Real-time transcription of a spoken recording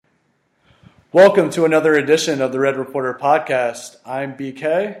Welcome to another edition of the Red Reporter podcast. I'm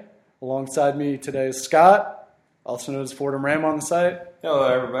BK. Alongside me today is Scott, also known as Fordham Ram on the site. Hello,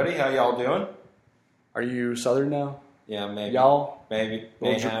 everybody. How y'all doing? Are you Southern now? Yeah, maybe. Y'all? Maybe.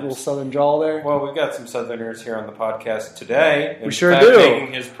 Little Southern drawl there? Well, we've got some Southerners here on the podcast today. We sure do.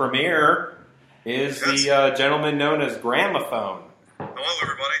 Making his premiere is the gentleman known as Gramophone. Hello,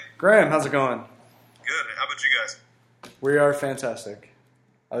 everybody. Graham, how's it going? Good. How about you guys? We are fantastic.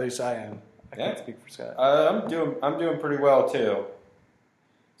 At least I am. I can't speak for Scott. I'm doing pretty well too.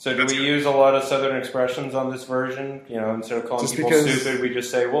 So do we use a lot of Southern expressions on this version? You know, instead of calling people stupid, we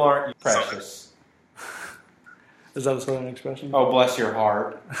just say, "Well, aren't you precious?" Is that a Southern expression? Oh, bless your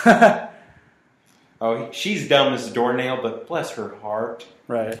heart. Oh, she's dumb as a doornail, but bless her heart.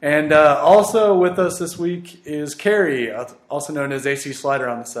 Right. And also with us this week is Carrie, also known as AC Slider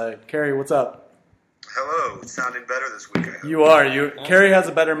on the site. Carrie, what's up? Hello. Sounding better this week, I hope. You are. Carrie has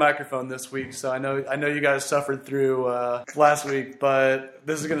a better microphone this week, so I know you guys suffered through last week, but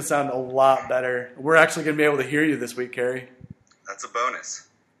this is going to sound a lot better. We're actually going to be able to hear you this week, Carrie. That's a bonus.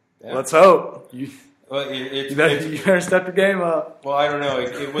 Yeah. Let's hope. You better step your game up. Well, I don't know.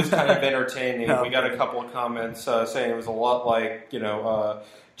 It was kind of entertaining. No. We got a couple of comments saying it was a lot like,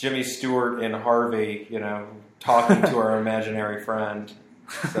 Jimmy Stewart and Harvey, talking to our imaginary friend.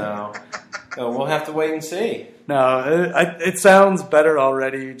 So we'll have to wait and see. No, it sounds better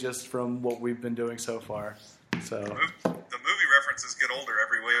already just from what we've been doing so far. So The movie references get older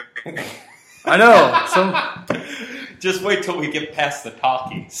every week. I know. Just wait till we get past the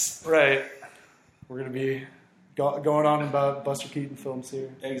talkies. Right. We're going to be going on about Buster Keaton films here.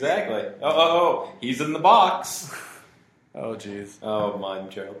 Exactly. Oh, he's in the box. Oh, jeez. Oh, mime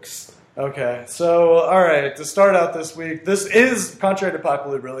jokes. Okay, so, all right, to start out this week, this is, contrary to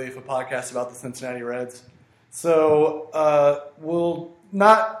popular belief, a podcast about the Cincinnati Reds. So we'll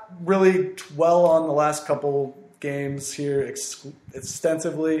not really dwell on the last couple games here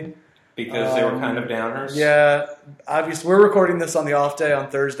extensively. Because they were kind of downers? Yeah, obviously, we're recording this on the off day on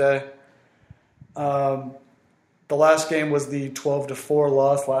Thursday. The last game was the 12-4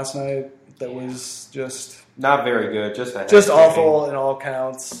 loss last night. That was just not very good. Just awful in all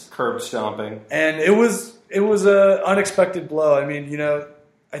counts. Curb stomping, and it was a unexpected blow. I mean,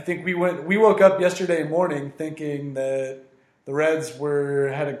 I think we woke up yesterday morning thinking that the Reds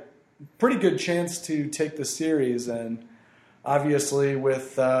had a pretty good chance to take the series, and obviously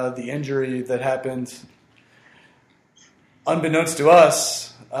with the injury that happened, unbeknownst to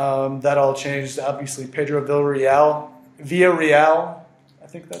us. That all changed. Obviously, Pedro Villarreal, I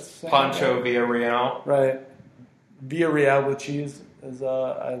think that's Pancho Villarreal, right? Villarreal with cheese, as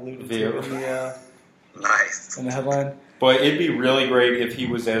I alluded to in the headline. Boy, it'd be really great if he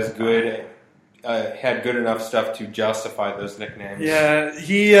was as good, had good enough stuff to justify those nicknames. Yeah,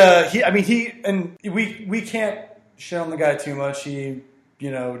 we can't shit on the guy too much. He,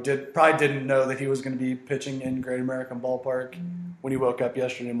 probably didn't know that he was going to be pitching in Great American Ballpark when he woke up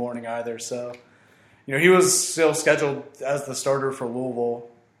yesterday morning either. So, he was still scheduled as the starter for Louisville,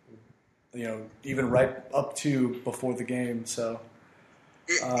 even right up to before the game. So,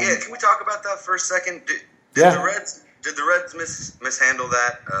 can we talk about that for a second? Did the Reds mishandle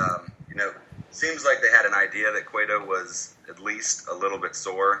that? Seems like they had an idea that Cueto was at least a little bit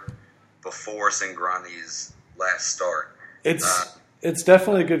sore before Cingrani's last start. It's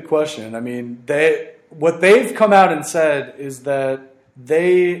definitely a good question. I mean, what they've come out and said is that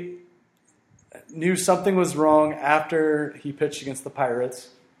they knew something was wrong after he pitched against the Pirates,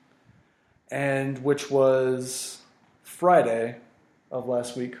 and which was Friday of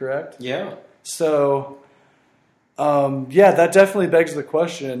last week, correct? Yeah. So, that definitely begs the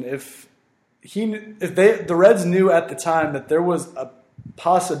question: if the Reds knew at the time that there was a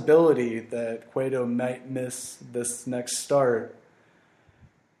possibility that Cueto might miss this next start,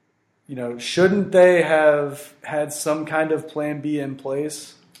 shouldn't they have had some kind of plan B in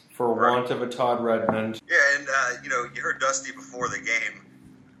place? For want of a Todd Redmond. Yeah, and, you heard Dusty before the game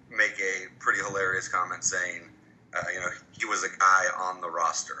make a pretty hilarious comment saying, he was a guy on the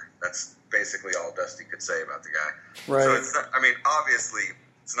roster. That's basically all Dusty could say about the guy. Right. So, it's not, obviously,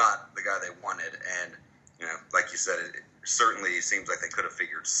 it's not the guy they wanted, and, like you said, it certainly seems like they could have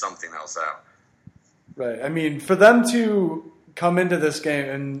figured something else out. Right. I mean, for them to come into this game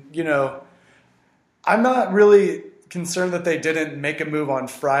and, I'm not really concerned that they didn't make a move on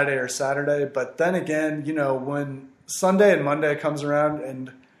Friday or Saturday, but then again, when Sunday and Monday comes around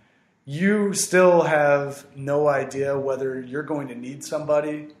and you still have no idea whether you're going to need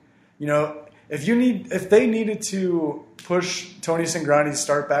somebody, if they needed to push Tony Cingrani's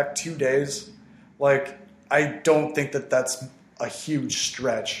start back 2 days, I don't think that that's a huge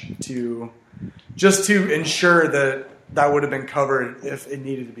stretch to ensure that would have been covered if it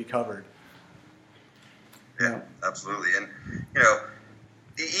needed to be covered. Yeah, absolutely. And,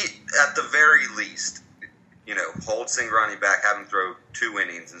 at the very least, hold Cingrani back, have him throw 2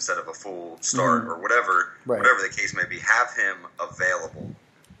 innings instead of a full start or whatever the case may be. Have him available.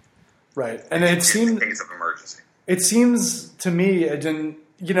 Right. And it seems, in case of emergency. It seems to me, it didn't,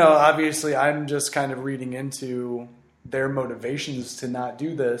 obviously I'm just kind of reading into their motivations to not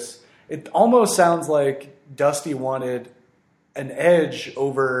do this. It almost sounds like Dusty wanted an edge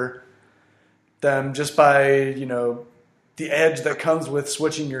over them just by, the edge that comes with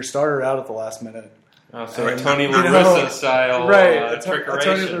switching your starter out at the last minute. Oh, so a Tony La Russa style trickeration. A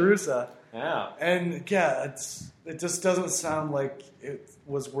Tony La Russa. Yeah. And, it just doesn't sound like it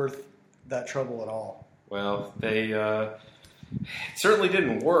was worth that trouble at all. Well, it certainly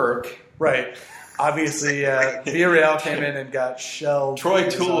didn't work. Right. Obviously, Villarreal came in and got shelled. Troy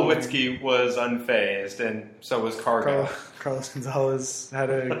Tulowitzki was unfazed, and so was Cargo. Carlos Gonzalez had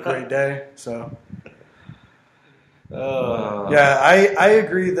a great day. So, I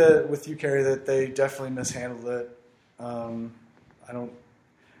agree with you, Kerry, that they definitely mishandled it.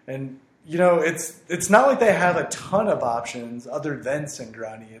 It's not like they have a ton of options other than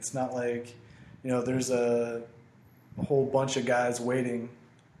Cingrani. It's not like there's a whole bunch of guys waiting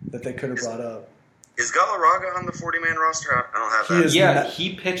that they could have brought up. Is Galarraga on the 40-man roster? I don't have that.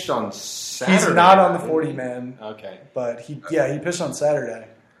 He pitched on Saturday. He's not on the 40-man. Okay. But he pitched on Saturday.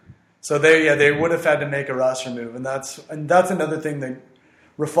 So they would have had to make a roster move, and that's another thing that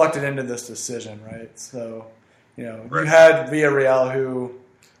reflected into this decision, right? So, you had Villarreal, who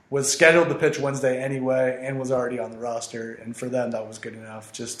was scheduled to pitch Wednesday anyway and was already on the roster, and for them that was good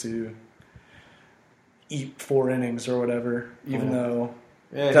enough just to eat 4 innings or whatever, even though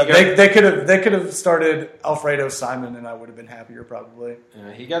they could have started Alfredo Simon and I would have been happier probably.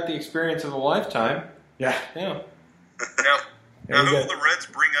 He got the experience of a lifetime. Yeah. Now who will the Reds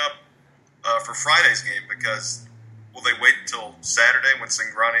bring up for Friday's game? Because will they wait until Saturday when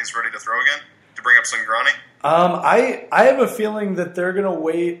Cingrani is ready to throw again to bring up Cingrani? I have a feeling that they're gonna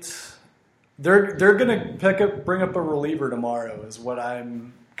wait. They're gonna bring up a reliever tomorrow, is what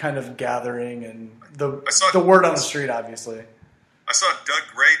I'm kind of gathering, and the word on the street, obviously. I saw Doug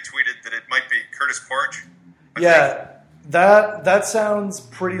Gray tweeted that it might be Curtis Parch. That sounds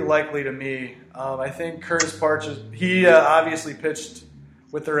pretty likely to me. I think Curtis Parch he obviously pitched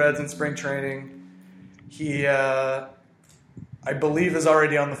with the Reds in spring training. He, I believe, is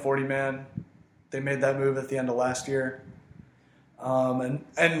already on the 40-man. They made that move at the end of last year.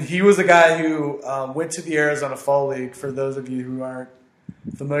 And he was a guy who went to the Arizona Fall League, for those of you who aren't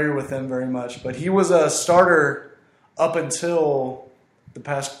familiar with him very much. But he was a starter up until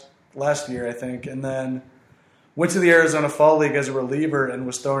last year, I think, and then went to the Arizona Fall League as a reliever and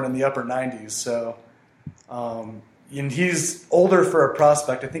was throwing in the upper 90s. So, and he's older for a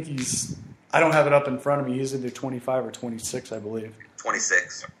prospect. I think I don't have it up in front of me. He's either 25 or 26, I believe.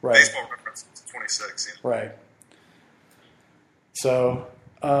 26. Right. Baseball Reference, 26. Yeah. Right. So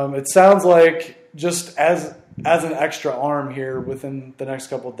it sounds like just as an extra arm here within the next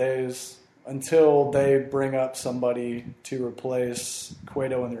couple of days, until they bring up somebody to replace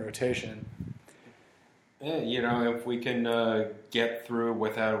Cueto in the rotation. Yeah, if we can get through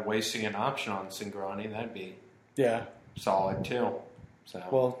without wasting an option on Cingrani, that'd be solid too. So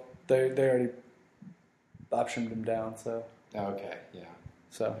well, they already optioned him down, so okay, yeah.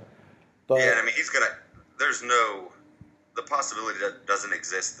 So, but he's gonna. There's the possibility that doesn't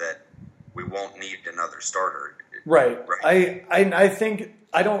exist that we won't need another starter. Right.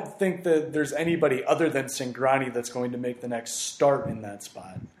 I don't think that there's anybody other than Cingrani that's going to make the next start in that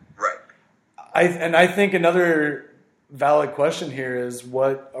spot. Right. I think another valid question here is,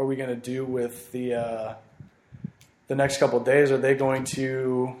 what are we going to do with the next couple of days? Are they going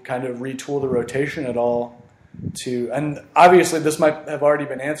to kind of retool the rotation at all? And obviously this might have already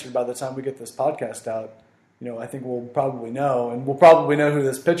been answered by the time we get this podcast out. I think we'll probably know, and we'll probably know who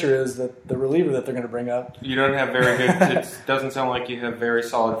this pitcher is, the reliever that they're going to bring up. You don't have very good. It doesn't sound like you have very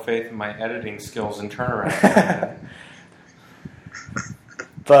solid faith in my editing skills and turnaround.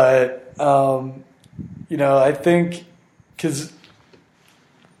 But I think because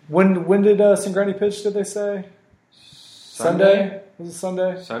when did Cingrani pitch? Did they say Sunday? Was it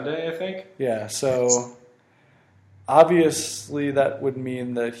Sunday? Sunday, I think. Yeah. So obviously that would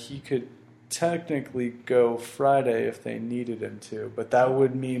mean that he could technically go Friday if they needed him to, but that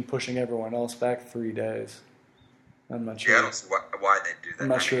would mean pushing everyone else back 3 days. I'm not sure. Yeah, I don't see why they do that. I'm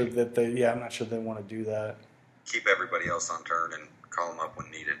not sure that I'm not sure they want to do that. Keep everybody else on turn and call them up when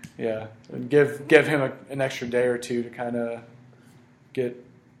needed. Yeah, and give him an extra day or two to kind of get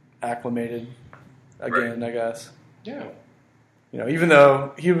acclimated again, I guess. Yeah. Even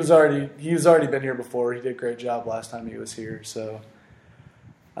though he was already been here before, he did a great job last time he was here. So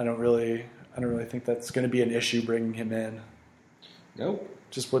I don't really think that's going to be an issue bringing him in. Nope.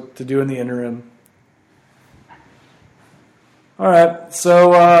 Just what to do in the interim. All right.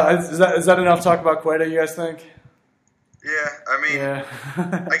 So is that enough talk about Cueto, you guys think? Yeah. I mean, yeah.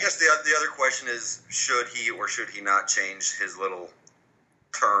 I guess the other question is, should he or should he not change his little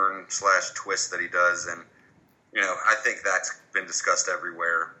turn/twist that he does? And I think that's been discussed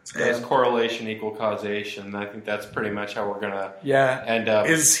everywhere. Is correlation equal causation? I think that's pretty much how we're going to end up.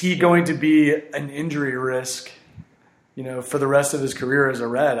 Is he going to be an injury risk, for the rest of his career as a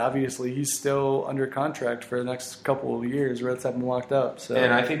Red? Obviously, he's still under contract for the next couple of years. Reds have him locked up. So.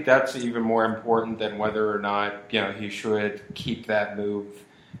 And I think that's even more important than whether or not he should keep that move,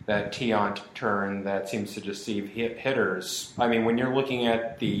 that tee-on turn that seems to deceive hitters. I mean, when you're looking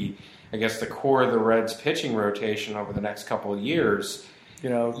at the core of the Reds' pitching rotation over the next couple of years,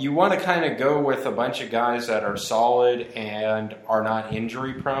 you want to kind of go with a bunch of guys that are solid and are not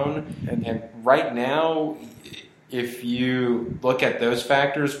injury prone. And right now, if you look at those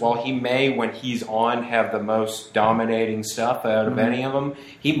factors, while he may, when he's on, have the most dominating stuff out of any of them,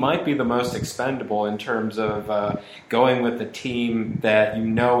 he might be the most expendable in terms of going with the team that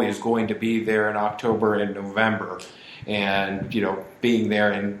is going to be there in October and November, and being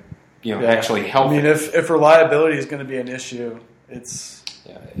there and actually helping. I mean, if reliability is going to be an issue, there's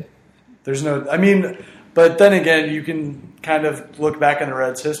no. I mean, but then again, you can kind of look back in the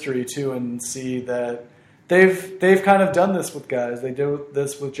Reds' history too and see that they've kind of done this with guys. They do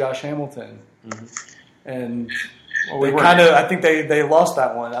this with Josh Hamilton, and I think they lost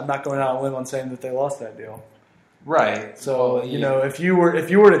that one. I'm not going out on a limb on saying that they lost that deal. Right. So if you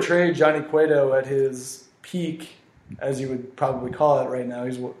were to trade Johnny Cueto at his peak, as you would probably call it right now,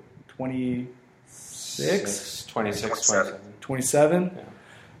 he's 26? 27? Yeah.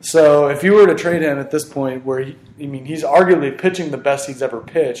 So if you were to trade him at this point where he's arguably pitching the best he's ever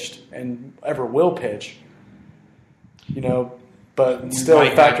pitched and ever will pitch, but still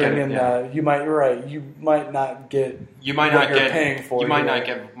factoring in that you might not get paying for. You might not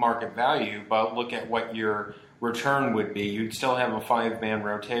get market value, but look at what your return would be. You'd still have a 5-man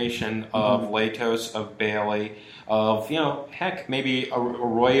rotation of Latos, of Bailey, of maybe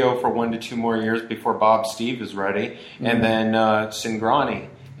Arroyo for 1 to 2 more years before Bob Steve is ready, and then Cingrani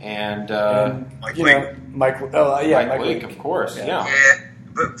and Mike Leake. Mike Leake, of course. Yeah,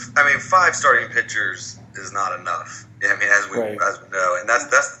 but I mean, 5 starting pitchers is not enough. I mean, as we know, and that's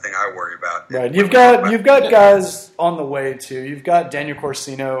the thing I worry about. Right, you've got guys on the way too. You've got Daniel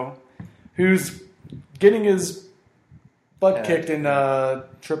Corsino, who's getting his butt kicked in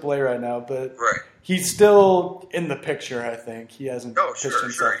AAA right now, but he's still in the picture. I think he hasn't. Pitched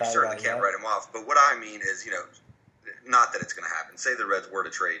himself you out certainly of can't write him off. But what I mean is, not that it's going to happen. Say the Reds were to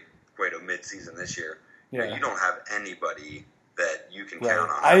trade Cueto mid-season this year, you don't have anybody that you can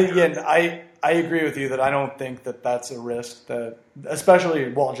count on. I agree with you that I don't think that that's a risk, that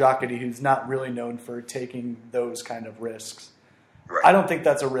especially Walt Jocketty, who's not really known for taking those kind of risks. Right. I don't think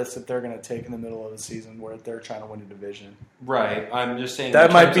that's a risk that they're going to take in the middle of the season where they're trying to win a division. Right. I'm just saying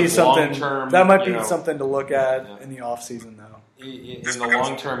that might be something. That might be something to look at in the off season, though. In the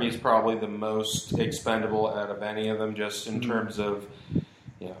long term, he's probably the most expendable out of any of them, just in terms of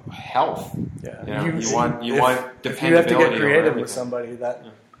health. Yeah. You want dependability. You have to get creative with somebody that.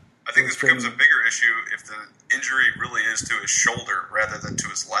 I think this becomes a bigger issue if the injury really is to his shoulder rather than to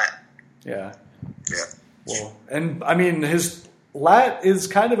his lat. Yeah. Yeah. Well, and I mean his lat is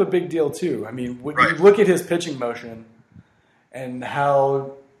kind of a big deal too. I mean, when you look at his pitching motion and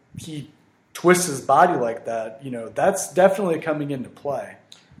how he twists his body like that, that's definitely coming into play.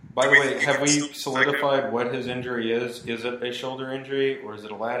 By the way, have we solidified what his injury is? Is it a shoulder injury or is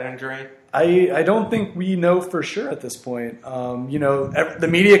it a lat injury? I don't think we know for sure at this point. The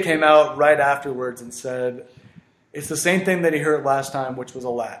media came out right afterwards and said it's the same thing that he hurt last time, which was a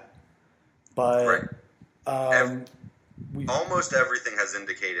lat. But almost everything has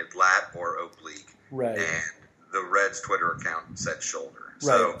indicated lat or oblique. Right. And the Reds Twitter account said shoulder.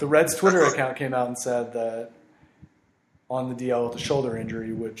 Right. So, the Reds Twitter account came out and said that on the DL with a shoulder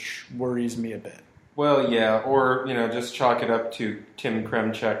injury, which worries me a bit. Well, yeah, or just chalk it up to Tim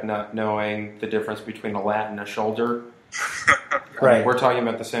Kremchek not knowing the difference between a lat and a shoulder. Right. I mean, we're talking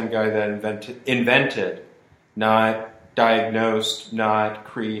about the same guy that invented, not diagnosed, not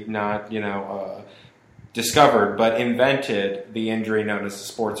discovered, but invented the injury known as the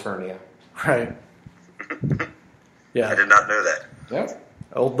sports hernia. Right. Yeah. I did not know that. Yep.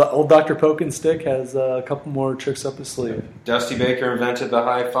 Old Dr. Poke and Stick has a couple more tricks up his sleeve. Dusty Baker invented the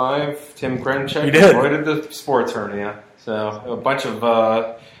high five. Tim Krenchek He did. avoided the sports hernia. So a bunch of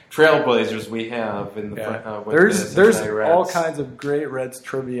trailblazers we have in the with the There's Cincinnati Reds. all kinds of great Reds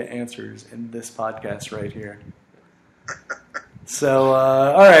trivia answers in this podcast right here. So,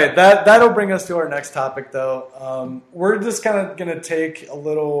 all right, that'll bring us to our next topic, though. We're just kind of going to take a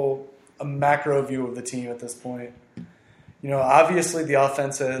macro view of the team at this point. Obviously the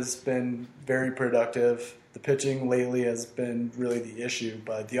offense has been very productive. The pitching lately has been really the issue,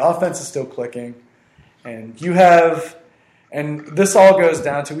 but the offense is still clicking. And this all goes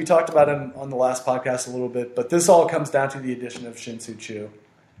down to, we talked about him on the last podcast a little bit, but this all comes down to the addition of Shin-Soo Choo.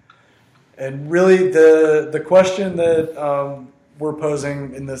 And really the question that we're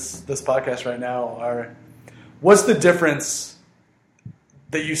posing in this podcast right now are, what's the difference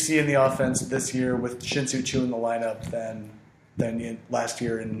that you see in the offense this year with Shin-Soo Choo in the lineup than last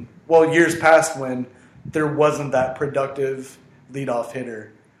year and years past when there wasn't that productive leadoff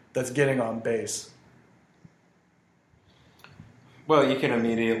hitter that's getting on base? Well, you can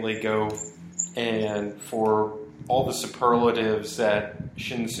immediately go and for all the superlatives that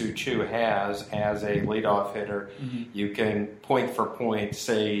Shin-Soo Choo has as a leadoff hitter, you can point for point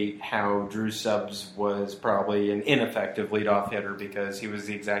say how Drew Stubbs was probably an ineffective leadoff hitter because he was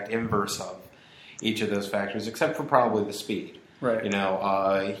the exact inverse of each of those factors, except for probably the speed.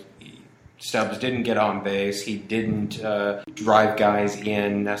 Right. Stubbs didn't get on base. He didn't drive guys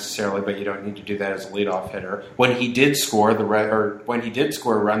in necessarily, but you don't need to do that as a leadoff hitter. When he did score a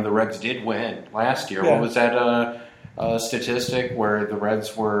run, the Reds did win last year. Yeah. What was that statistic where the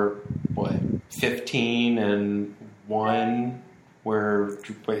Reds were 15-1, where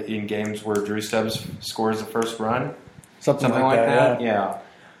in games where Drew Stubbs scores the first run, Something like that. Yeah.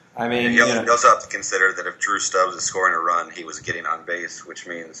 I mean, you also have to consider that if Drew Stubbs is scoring a run, he was getting on base, which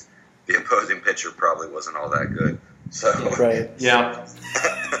means the opposing pitcher probably wasn't all that good. So right, yeah.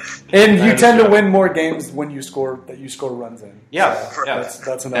 And you tend to win more games when you score runs in. Yeah, so yeah.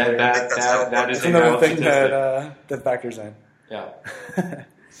 That's another that is another thing that factors in. Yeah.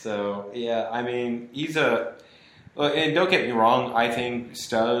 So yeah, I mean, and don't get me wrong, I think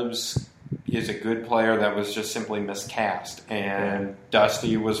Stubbs is a good player that was just simply miscast, and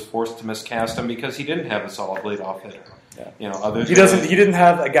Dusty was forced to miscast him because he didn't have a solid leadoff hitter. Yeah. He didn't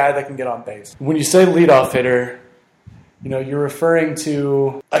have a guy that can get on base. When you say leadoff hitter, you're referring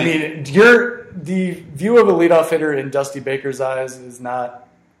to. I mean, the view of a leadoff hitter in Dusty Baker's eyes is not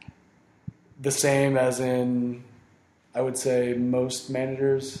the same as in, I would say, most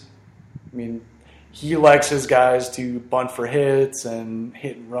managers. I mean, he likes his guys to bunt for hits and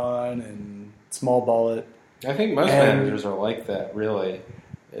hit and run and small ball it. I think most managers are like that, really.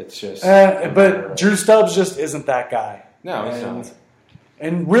 It's just... but Drew Stubbs just isn't that guy. No, he's not.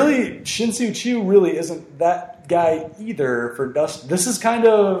 And really, Shin-Soo Choo really isn't that guy either for Dusty. This is kind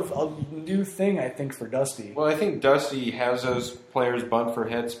of a new thing, I think, for Dusty. Well, I think Dusty has those players bunt for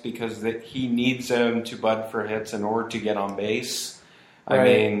hits because he needs them to bunt for hits in order to get on base. Right. I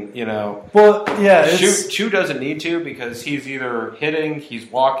mean, Well, yeah. Choo doesn't need to because he's either hitting, he's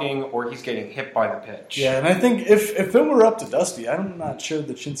walking, or he's getting hit by the pitch. Yeah, and I think if it were up to Dusty, I'm not sure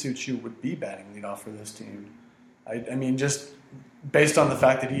that Shin-Soo Choo would be batting leadoff for this team. I mean, just based on the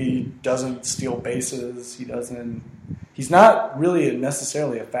fact that he doesn't steal bases, he's not really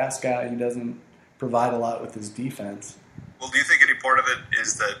necessarily a fast guy. He doesn't provide a lot with his defense. Well, do you think any part of it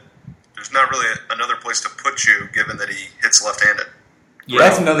is that there's not really another place to put you, given that he hits left-handed? Yeah,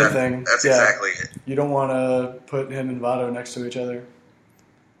 that's another thing. That's exactly it. You don't want to put him and Votto next to each other.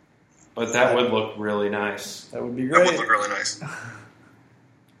 But that would look really nice. That would be great. That would look really nice.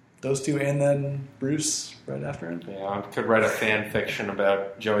 Those two and then Bruce right after him. Yeah, I could write a fan fiction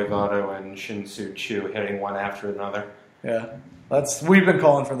about Joey Votto and Shin-Soo Choo hitting one after another. Yeah, we've been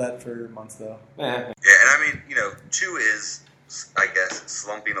calling for that for months, though. Yeah, and I mean, Choo is, I guess,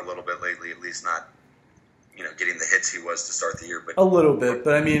 slumping a little bit lately, at least not, getting the hits he was to start the year. But a little bit,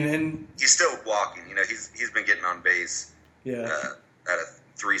 but I mean, he's still walking. He's been getting on base at a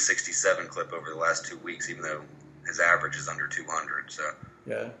 367 clip over the last 2 weeks, even though his average is under 200. So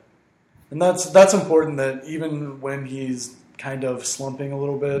yeah, and that's important that even when he's kind of slumping a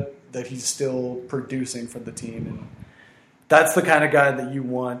little bit, that he's still producing for the team, and that's the kind of guy that you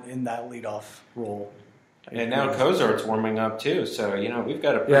want in that leadoff role. And now Cozart's warming up too, so we've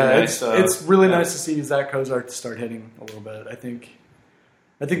got a pretty nice. It's really nice to see Zach Cozart start hitting a little bit. I think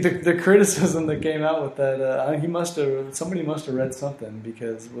the criticism that came out with that somebody must have read something,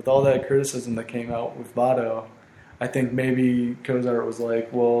 because with all that criticism that came out with Votto, I think maybe Cozart was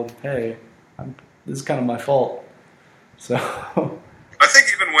like, well, hey, this is kind of my fault. So I think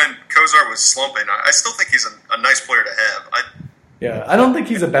Kozar was slumping, I still think he's a nice player to have. I don't think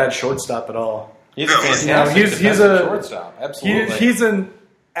he's a bad shortstop at all. He's a fantastic he's a shortstop. Absolutely. He's an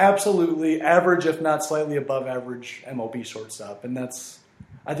absolutely average, if not slightly above average, MLB shortstop, and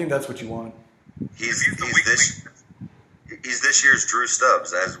I think that's what you want. He's this year's Drew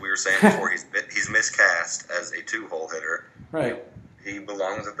Stubbs, as we were saying before. He's miscast as a two-hole hitter. Right. He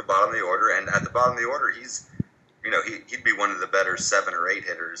belongs at the bottom of the order, and at the bottom of the order, he'd be one of the better 7 or 8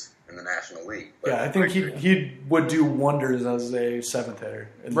 hitters in the National League. But I think he would do wonders as a 7th hitter.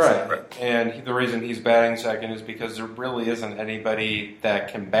 Right. And the reason he's batting second is because there really isn't anybody that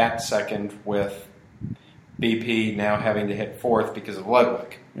can bat second with BP now having to hit 4th because of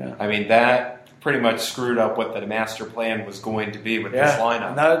Ludwig. Yeah. I mean, that pretty much screwed up what the master plan was going to be with this lineup.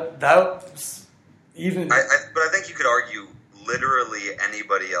 And that's even. But I think you could argue literally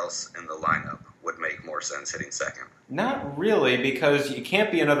anybody else in the lineup would make more sense hitting second. Not really, because you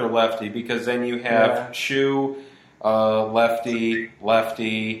can't be another lefty, because then you have Shu, lefty.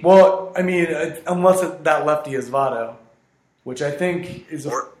 Well, I mean, unless that lefty is Votto, which I think is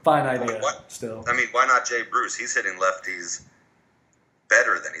a fine idea still. I mean, why not Jay Bruce? He's hitting lefties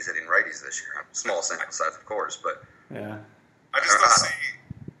better than he's hitting righties this year. Small sample size, of course, but yeah. I just don't see,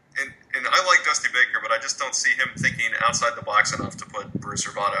 and I like Dusty Baker, but I just don't see him thinking outside the box enough to put Bruce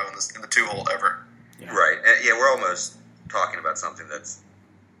or Votto in the two-hole ever. Yeah. Right. And we're almost talking about something that's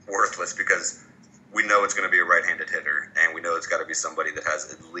worthless because we know it's going to be a right-handed hitter, and we know it's got to be somebody that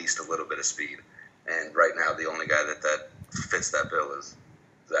has at least a little bit of speed. And right now, the only guy that fits that bill is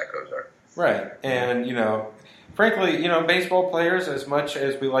Zach Kozar. Right. And, frankly, baseball players, as much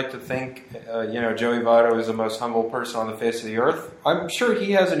as we like to think, Joey Votto is the most humble person on the face of the earth, I'm sure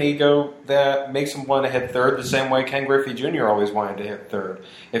he has an ego that makes him want to hit third the same way Ken Griffey Jr. always wanted to hit third.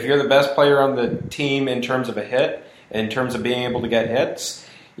 If you're the best player on the team in terms of a hit, in terms of being able to get hits,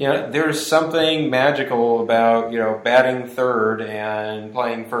 there's something magical about, batting third and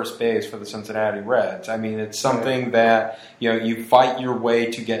playing first base for the Cincinnati Reds. I mean, it's something that, you fight your way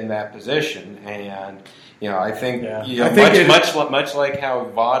to get in that position. And, I think, much like how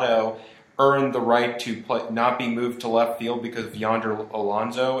Votto earned the right to not be moved to left field because of Yonder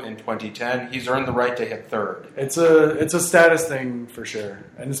Alonso in 2010, he's earned the right to hit third. It's a status thing for sure.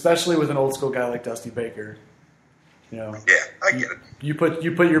 And especially with an old school guy like Dusty Baker. Yeah, I get it. You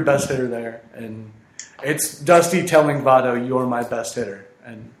put your best hitter there, and it's Dusty telling Votto, "You're my best hitter,"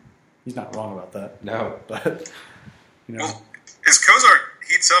 and he's not wrong about that. No, but Well, as Kozar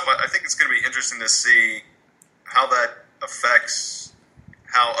heats up, I think it's going to be interesting to see how that affects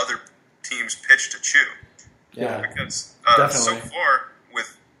how other teams pitch to Chu. Yeah, because definitely. So far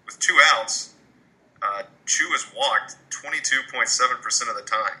with 2 outs, Chu has walked 22.7% of the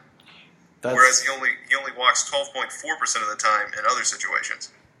time. Whereas he only walks 12.4% of the time in other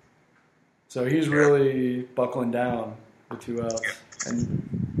situations. So he's really buckling down with 2 outs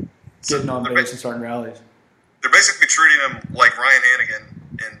and getting on base and starting rallies. They're basically treating him like Ryan Hannigan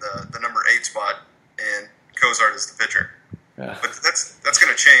in the number 8 spot, and Kozart is the pitcher. Yeah. But that's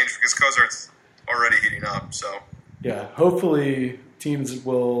going to change because Kozart's already heating up. So yeah, hopefully teams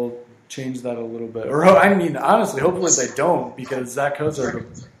will change that a little bit. Or honestly, hopefully they don't, because Zach Kozart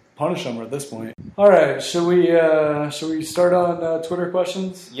would punish them at this point. All right, should we start on Twitter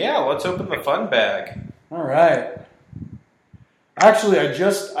questions? Yeah, let's open the fun bag. All right. Actually, I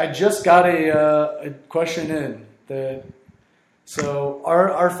just got a question in. So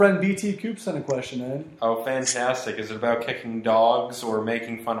our friend BT Coop sent a question in. Oh, fantastic! Is it about kicking dogs or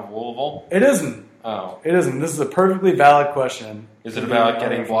making fun of Louisville? It isn't. Oh, it isn't. This is a perfectly valid question. Is it about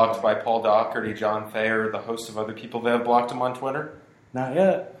getting blocked by Paul Doherty, John Fay, or the host of other people that have blocked him on Twitter? Not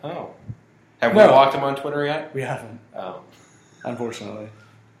yet. Oh. Have we blocked him on Twitter yet? We haven't. Oh. Unfortunately.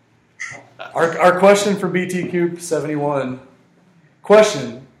 Our question for BT Coop 71.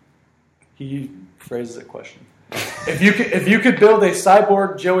 Question. He phrases it question. If you could build a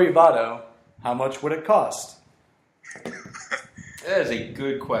cyborg Joey Votto, how much would it cost? That is a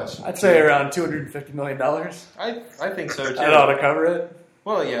good question. I'd say around $250 million. I think so too. That ought to cover it.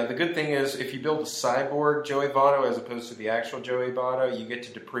 Well, yeah, the good thing is if you build a cyborg Joey Votto as opposed to the actual Joey Votto, you get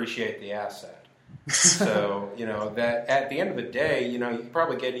to depreciate the asset. So, that at the end of the day, you can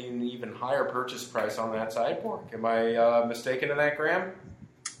probably get an even higher purchase price on that cyborg. Am I mistaken in that, Graham? No,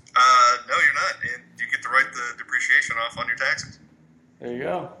 you're not. And you get to write the depreciation off on your taxes. There you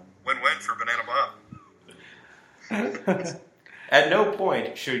go. Win-win for Banana Bob. At no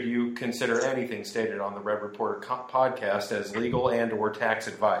point should you consider anything stated on the Red Reporter podcast as legal and or tax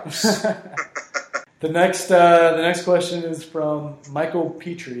advice. The next question is from Michael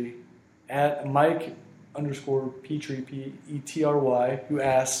Petrie at Mike_Petrie, Petry, who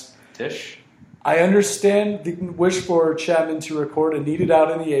asks, Tisch. I understand the wish for Chapman to record a needed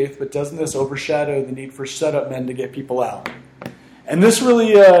out in the 8th, but doesn't this overshadow the need for setup men to get people out? And this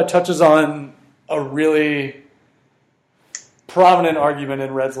really touches on a really prominent argument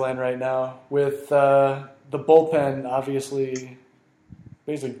in Reds land right now with the bullpen obviously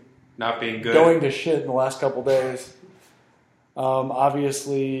basically not being good, going to shit in the last couple days.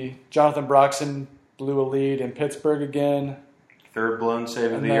 Obviously, Jonathan Broxton blew a lead in Pittsburgh again. Third blown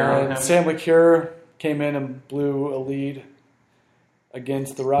save of the year on him. Sam LeCure came in and blew a lead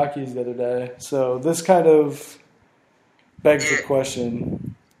against the Rockies the other day. So this kind of begs the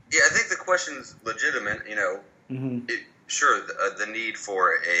question. Yeah, I think the question's legitimate. Sure, the need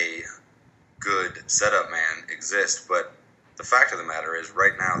for a good setup man exists, but the fact of the matter is,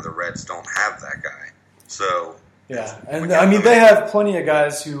 right now the Reds don't have that guy. So yeah, and I mean they have plenty of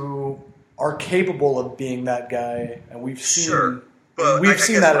guys who are capable of being that guy, and we've seen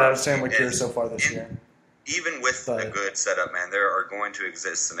that out of Sam LeCure so far this year. Even with a good setup man, there are going to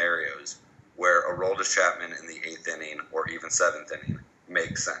exist scenarios where Aroldis Chapman in the 8th inning or even 7th inning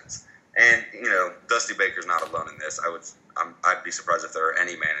makes sense. And Dusty Baker's not alone in this. I'd be surprised if there are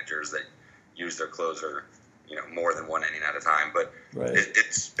any managers that use their closer, more than one inning at a time. But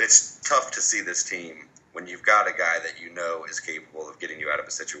it's tough to see this team when you've got a guy that is capable of getting you out of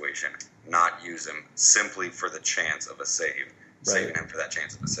a situation, not use him simply for the chance of a save, saving him for that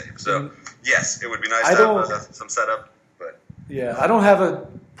chance of a save. So, yes, it would be nice to have some setup. But yeah, I don't have a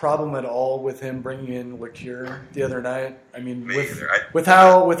problem at all with him bringing in LeCure the other night. I mean, with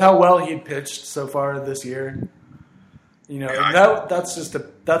how well he pitched so far this year,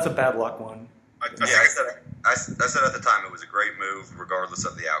 that's a bad luck one. I said at the time it was a great move, regardless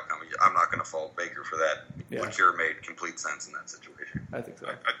of the outcome. I'm not going to fault Baker for that. Yeah. LeCure made complete sense in that situation. I think so.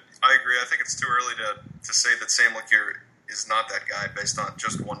 I agree. I think it's too early to say that Sam LeCure is not that guy based on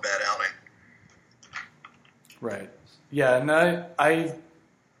just one bad outing. Right. Yeah, and I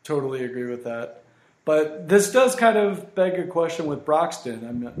totally agree with that. But this does kind of beg a question with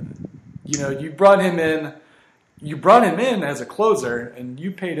Broxton. You brought him in as a closer, and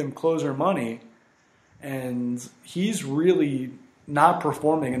you paid him closer money. And he's really not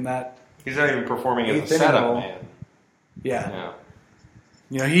performing in that. He's not even performing as a setup man. Yeah.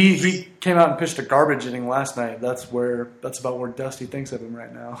 He came out and pitched a garbage inning last night. That's about where Dusty thinks of him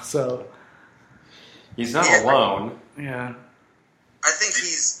right now. So he's not alone. Yeah. I think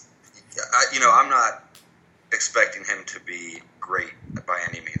I'm not expecting him to be great by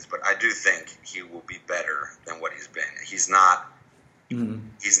any means, but I do think he will be better than what he's been. He's not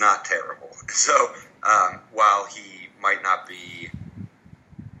terrible. So while he might not be,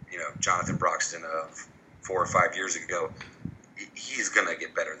 Jonathan Broxton of 4 or 5 years ago, he's going to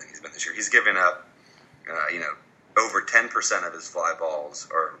get better than he's been this year. He's given up, over 10% of his fly balls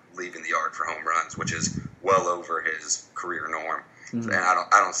are leaving the yard for home runs, which is well over his career norm. Mm-hmm. And I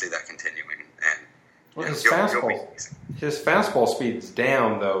don't see that continuing. And his fastball speed's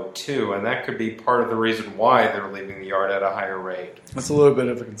down though too, and that could be part of the reason why they're leaving the yard at a higher rate. That's a little bit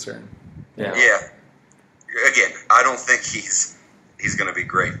of a concern. Yeah. Again, I don't think he's going to be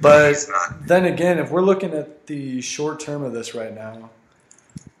great, but he's not. Then again, if we're looking at the short term of this right now,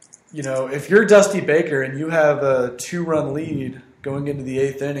 if you're Dusty Baker and you have a 2-run lead going into the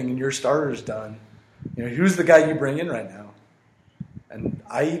 8th inning and your starter's done, who's the guy you bring in right now? And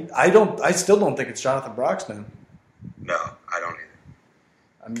I still don't think it's Jonathan Broxton. No, I don't either.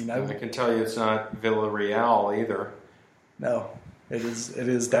 I mean, I can tell you it's not Villarreal either. No, it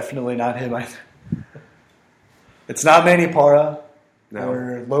is definitely not him either. It's not Manny Parra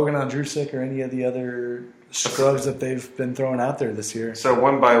or Logan Andrusik or any of the other scrubs that they've been throwing out there this year. So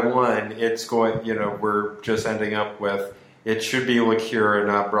one by one, it's going. We're just ending up with it should be LeCure and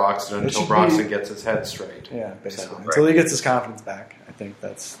not Broxton until Broxton gets his head straight. Yeah, basically until he gets his confidence back. I think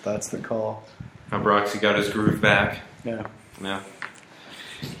that's the call. Now Broxy got his groove back. Yeah.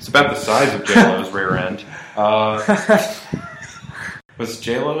 It's about the size of J-Lo's rear end. Was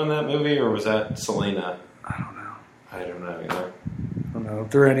J-Lo in that movie, or was that Selena? I don't know either. I don't know if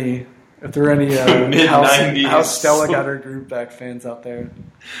there are any mid-90s how Stella got her groove back fans out there.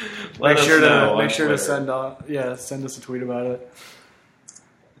 Make sure to send us a tweet about it.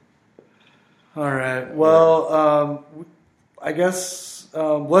 All right. Well, I guess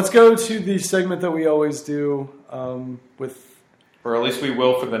let's go to the segment that we always do or at least we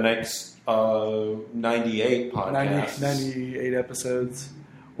will for the next 98 podcasts. 98 episodes.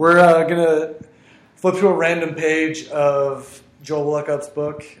 We're going to flip to a random page of Joel Wilcott's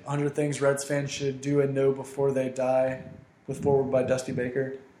book, 100 Things Reds Fans Should Do and Know Before They Die, with foreword by Dusty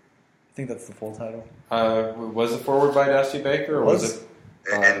Baker. I think that's the full title. Was it foreword by Dusty Baker, or was it?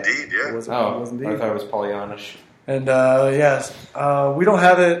 Indeed, yeah. It was indeed. I thought it was Pollyannish. And yes, we don't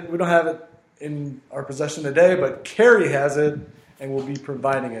have it. We don't have it in our possession today, but Carrie has it, and we'll be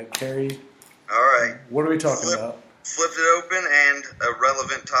providing it. Carrie, all right. What are we talking about? Flipped it open, and a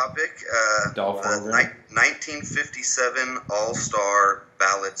relevant topic: the 1957 All-Star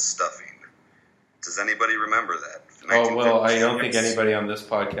ballot stuffing. Does anybody remember that? Oh, well, I don't think anybody on this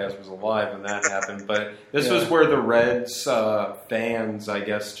podcast was alive when that happened, but this was where the Reds fans, I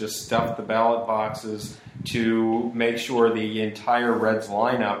guess, just stuffed the ballot boxes to make sure the entire Reds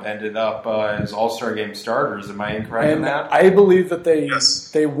lineup ended up as All-Star Game starters. Am I incorrect in that? I believe that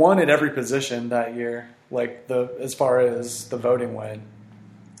they won at every position that year, like as far as the voting went.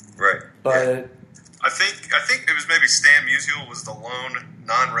 Right. But I think it was maybe Stan Musial was the lone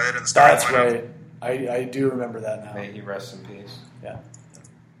non-red in the starting lineup. That's right. I do remember that now. May he rest in peace. Yeah.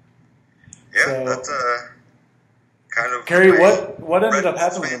 Yeah, so, that's kind of... Carrie, what ended up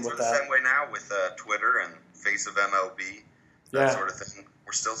happening with that? The same way now with Twitter and Face of MLB, that sort of thing.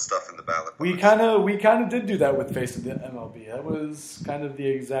 We're still stuffing the ballot box. We kind of did do that with Face of the MLB. That was kind of the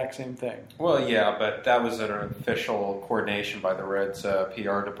exact same thing. Well, yeah, but that was an official coordination by the Reds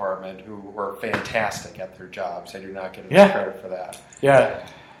PR department, who were fantastic at their jobs. I do not get enough credit for that. Yeah.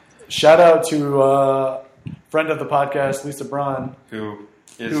 Shout out to friend of the podcast, Lisa Braun, who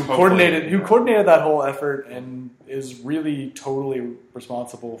coordinated that whole effort and is really totally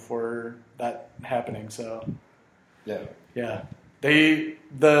responsible for that happening. So yeah,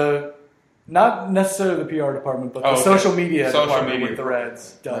 not necessarily the PR department, but the social media department with the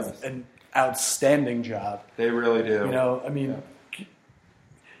Reds does an outstanding job. They really do. I mean,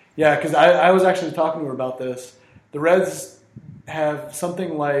 because I was actually talking to her about this. The Reds have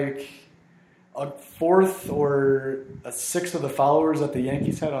something like a fourth or a sixth of the followers that the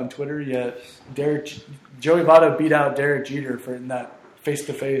Yankees had on Twitter, yet Joey Votto beat out Derek Jeter in that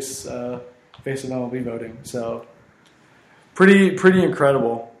face-to-face face of MLB voting. So pretty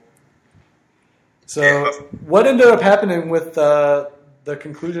incredible. So what ended up happening with the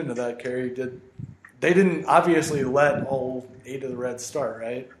conclusion of that, Kerry? They didn't obviously let all 8 of the Reds start,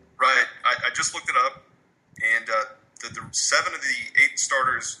 right? Right. I just looked it up, and the 7 of the 8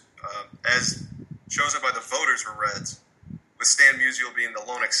 starters, as chosen by the voters, were Reds, with Stan Musial being the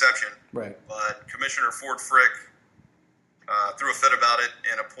lone exception. Right. But Commissioner Ford Frick threw a fit about it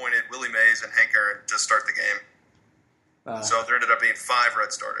and appointed Willie Mays and Hank Aaron to start the game. So there ended up being 5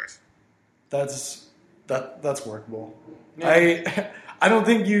 Red starters. That's workable. Yeah. I don't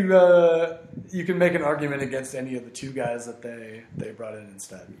think you can make an argument against any of the 2 guys that they brought in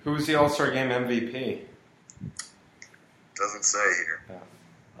instead. Who was the All-Star Game MVP? Doesn't say here.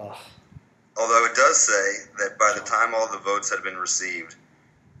 Yeah. Although it does say that by the time all the votes had been received,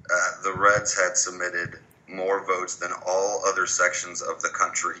 the Reds had submitted more votes than all other sections of the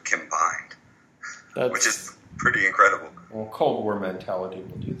country combined, which is pretty incredible. Well, Cold War mentality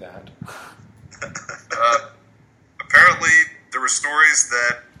will do that. Apparently, there were stories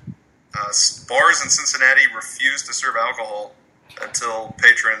that bars in Cincinnati refused to serve alcohol until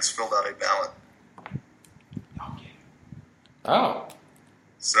patrons filled out a ballot. Oh.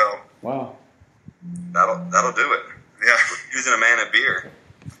 So. Wow. That'll do it. Yeah. Using a man of beer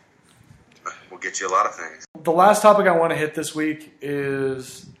will get you a lot of things. The last topic I want to hit this week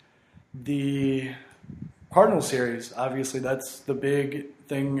is the Cardinals series. Obviously, that's the big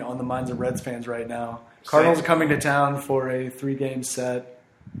thing on the minds of Reds fans right now. Cardinals are coming to town for a 3-game set.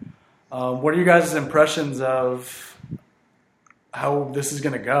 What are you guys' impressions of how this is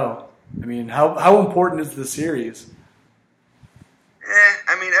going to go? I mean, how important is the series?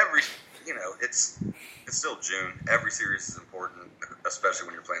 I mean, it's still June. Every series is important, especially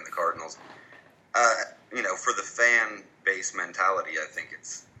when you're playing the Cardinals. For the fan base mentality, I think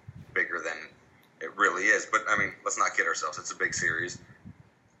it's bigger than it really is. But I mean, let's not kid ourselves. It's a big series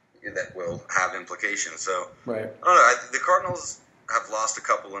that will have implications. So, right. I don't know. The Cardinals have lost a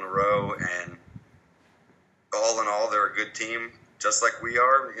couple in a row, and all in all, they're a good team, just like we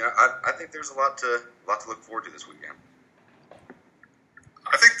are. I think there's a lot to look forward to this weekend.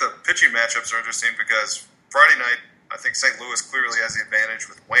 I think the pitching matchups are interesting because Friday night, I think St. Louis clearly has the advantage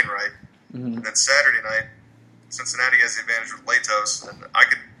with Wainwright. Mm-hmm. And then Saturday night, Cincinnati has the advantage with Latos. And I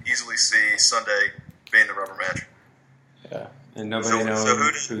could easily see Sunday being the rubber match. Yeah. And nobody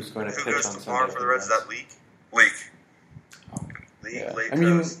knows who's going to pitch on Sunday. Tomorrow for the Reds? Is that Leak?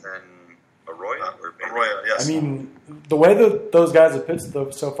 Latos, and Arroyo? Arroyo, yes. I mean, the way that those guys have pitched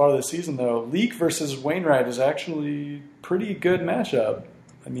so far this season, though, Leak versus Wainwright is actually pretty good matchup.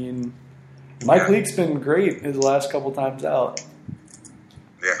 I mean, Mike Leake's been great his last couple times out.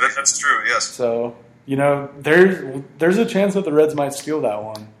 Yeah, that's true, yes. So, there's a chance that the Reds might steal that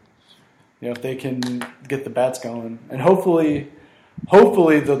one. If they can get the bats going, and hopefully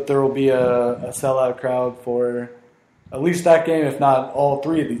that there will be a sellout crowd for at least that game, if not all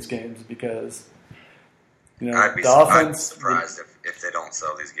three of these games, because I'd be the offense. surprised if they don't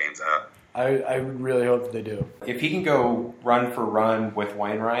sell these games out. I really hope that they do. If he can go run for run with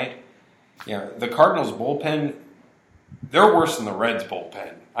Wainwright, the Cardinals bullpen, they're worse than the Reds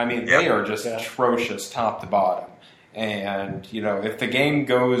bullpen. I mean, they are just atrocious top to bottom. And, if the game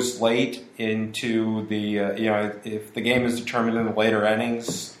goes late into the, if the game is determined in the later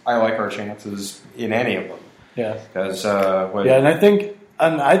innings, I like our chances in any of them. Yeah. Because,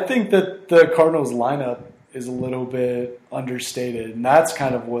 and I think that the Cardinals lineup is a little bit understated, and that's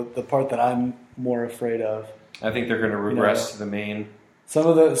kind of what the part that I'm more afraid of. I think they're going to regress to the mean. Some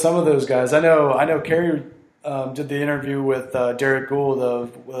of those guys. I know Kerry did the interview with Derek Gould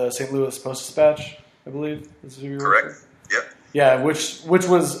of St. Louis Post-Dispatch, I believe. This is who you were Correct. with? Yep. Yeah, which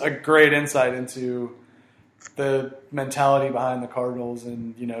was a great insight into the mentality behind the Cardinals,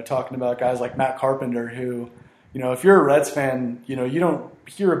 and talking about guys like Matt Carpenter, who, if you're a Reds fan, you don't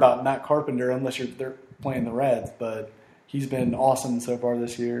hear about Matt Carpenter unless they're playing the Reds, but he's been awesome so far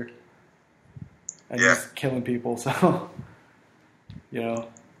this year, and he's killing people. So, Yeah,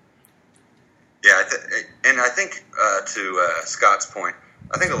 and I think to Scott's point,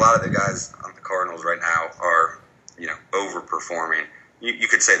 I think a lot of the guys on the Cardinals right now are, overperforming. You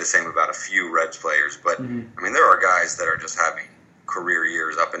could say the same about a few Reds players, but I mean, there are guys that are just having career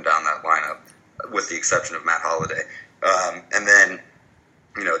years up and down that lineup, with the exception of Matt Holliday. And then,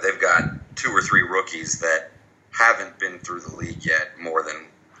 they've got 2 or 3 rookies that haven't been through the league yet, more than,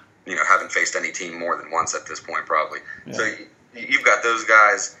 haven't faced any team more than once at this point, probably. Yeah. So you've got those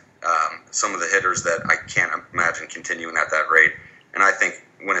guys, some of the hitters that I can't imagine continuing at that rate. And I think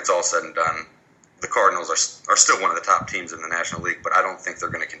when it's all said and done, the Cardinals are still one of the top teams in the National League, but I don't think they're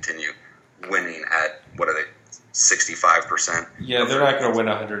going to continue winning at, 65%? Yeah, they're not going to win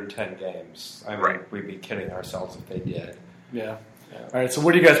 110 games. I mean, we'd be kidding ourselves if they did. Yeah. All right, so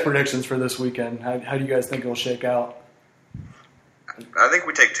what are you guys' predictions for this weekend? How do you guys think it'll shake out? I think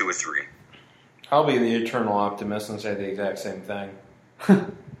we take 2 or 3. I'll be the eternal optimist and say the exact same thing.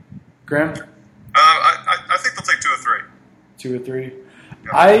 Graham? I think they'll take 2 or 3. 2 or 3.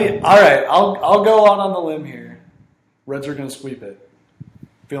 All right. I'll go out on the limb here. Reds are going to sweep it.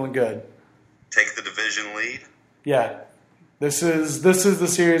 Feeling good. Take the division lead. Yeah, this is the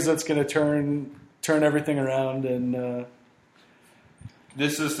series that's going to turn everything around, and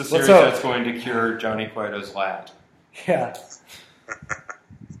this is the series that's going to cure Johnny Cueto's lat. Yeah.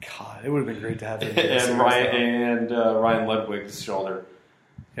 God, it would have been great to have him. And Ryan Ludwig's shoulder.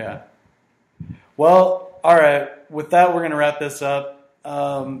 Yeah. Well, all right. With that, we're going to wrap this up.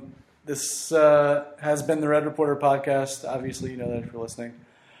 This has been the Red Reporter podcast. Obviously, you know that if you're listening.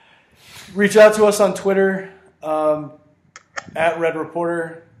 Reach out to us on Twitter, at Red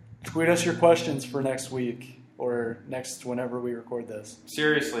Reporter. Tweet us your questions for next week or whenever we record this.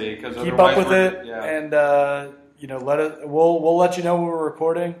 Seriously, because keep up with it, and we'll let you know when we're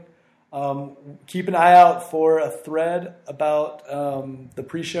recording. Keep an eye out for a thread about the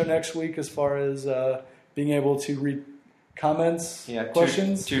pre-show next week, as far as being able to read comments,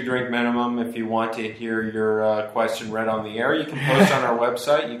 questions. 2 drink minimum. If you want to hear your question read on the air, you can post on our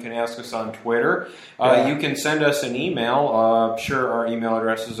website. You can ask us on Twitter. You can send us an email. Sure, our email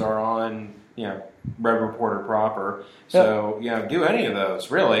addresses are on Red Reporter proper. So do any of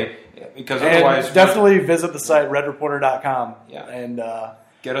those really, because otherwise, and definitely visit the site redreporter.com. Yeah, and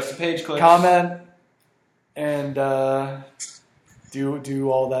get us a page click, comment, and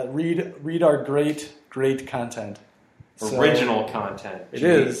do all that. Read our great content. Original content. It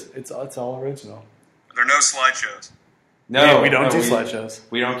is. It's all original. There are no slideshows. No, we don't do slideshows.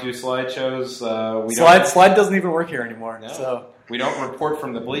 We don't do slideshows. Slide doesn't even work here anymore. No. So we don't report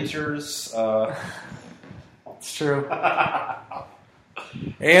from the bleachers. It's true.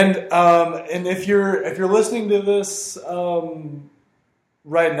 And if you're listening to this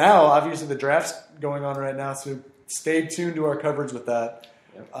right now, obviously the draft's going on right now, so stay tuned to our coverage with that.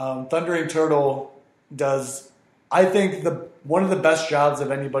 Yep. Thundering Turtle does, I think, one of the best jobs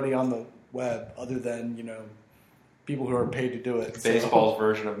of anybody on the web, other than people who are paid to do it. Baseball's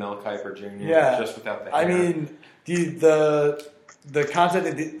version of Mel Kiper Jr. Yeah, just without the hair. I mean, the content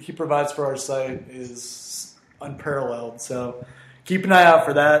that he provides for our site is unparalleled. So keep an eye out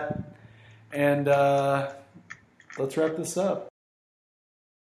for that, and let's wrap this up.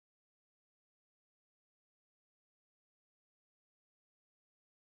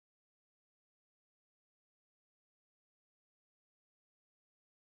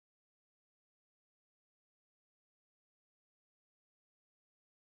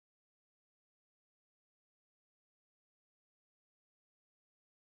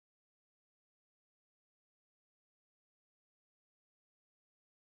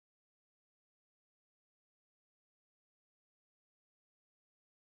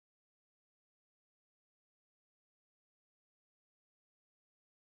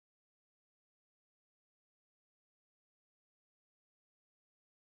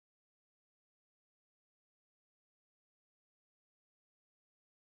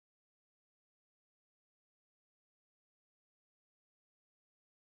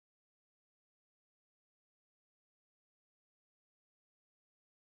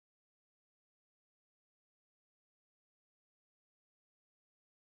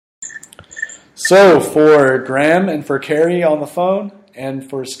 So for Graham and for Carrie on the phone and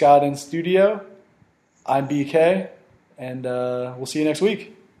for Scott in studio, I'm BK, and we'll see you next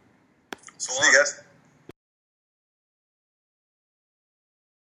week. So long, guys.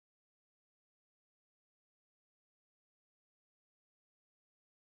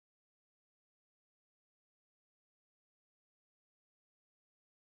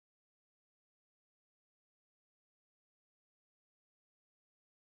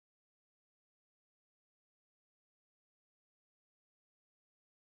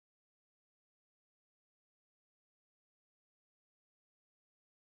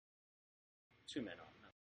 Two men.